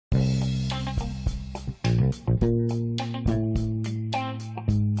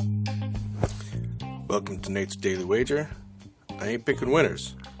Welcome to Nate's Daily Wager. I ain't picking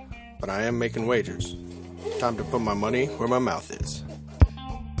winners, but I am making wagers. Time to put my money where my mouth is.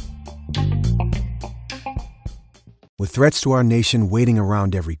 With threats to our nation waiting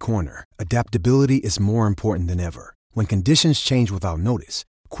around every corner, adaptability is more important than ever. When conditions change without notice,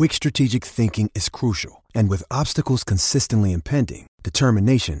 quick strategic thinking is crucial. And with obstacles consistently impending,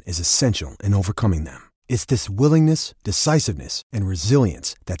 determination is essential in overcoming them. It's this willingness, decisiveness, and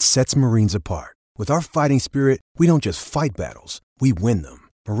resilience that sets Marines apart. With our fighting spirit, we don't just fight battles, we win them.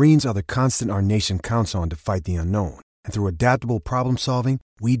 Marines are the constant our nation counts on to fight the unknown. And through adaptable problem solving,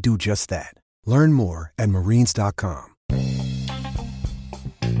 we do just that. Learn more at marines.com.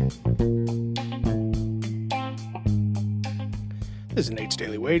 This is Nate's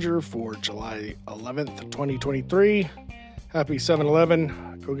Daily Wager for July 11th, 2023. Happy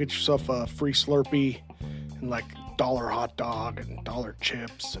 7-Eleven. Go get yourself a free Slurpee and like $1 hot dog and $1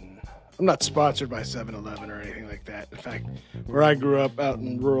 chips. And I'm not sponsored by 7-Eleven or anything like that. In fact, where I grew up out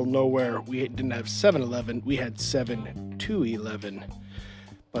in rural nowhere, we didn't have 7-Eleven. We had 7-2-11.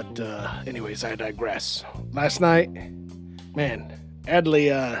 But anyways, I digress. Last night, man,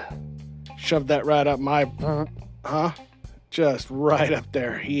 Adley shoved that right up my... Just right up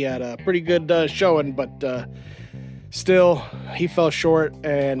there. He had a pretty good showing, but still, he fell short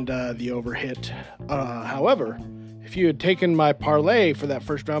and the over hit. However, if you had taken my parlay for that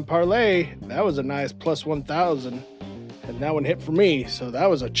first round parlay, that was a nice plus 1,000, and that one hit for me, so that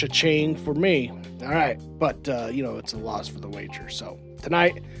was a cha-ching for me. All right, but, it's a loss for the wager. So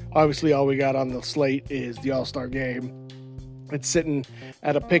tonight, obviously, all we got on the slate is the All-Star game. It's sitting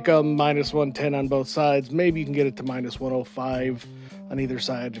at a pick'em, minus 110 on both sides. Maybe you can get it to minus 105 on either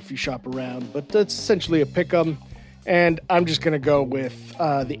side if you shop around. But that's essentially a pick'em. And I'm just going to go with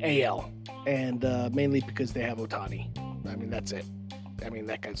the AL. And mainly because they have Ohtani. I mean, that's it. I mean,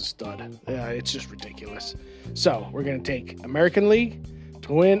 that guy's a stud. It's just ridiculous. So we're going to take American League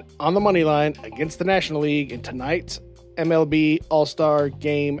to win on the money line against the National League in tonight's MLB All-Star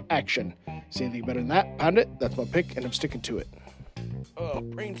Game action. See anything better than that? Pound it. That's my pick, and I'm sticking to it. Oh,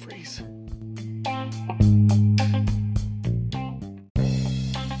 brain freeze.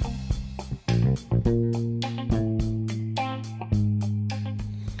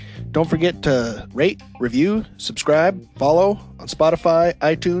 Don't forget to rate, review, subscribe, follow on Spotify,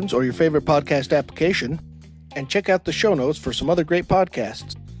 iTunes, or your favorite podcast application, and check out the show notes for some other great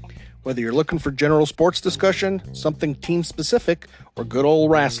podcasts. Whether you're looking for general sports discussion, something team-specific, or good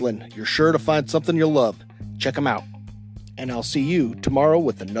old wrestling, you're sure to find something you'll love. Check them out. And I'll see you tomorrow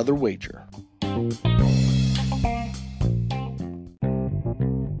with another wager.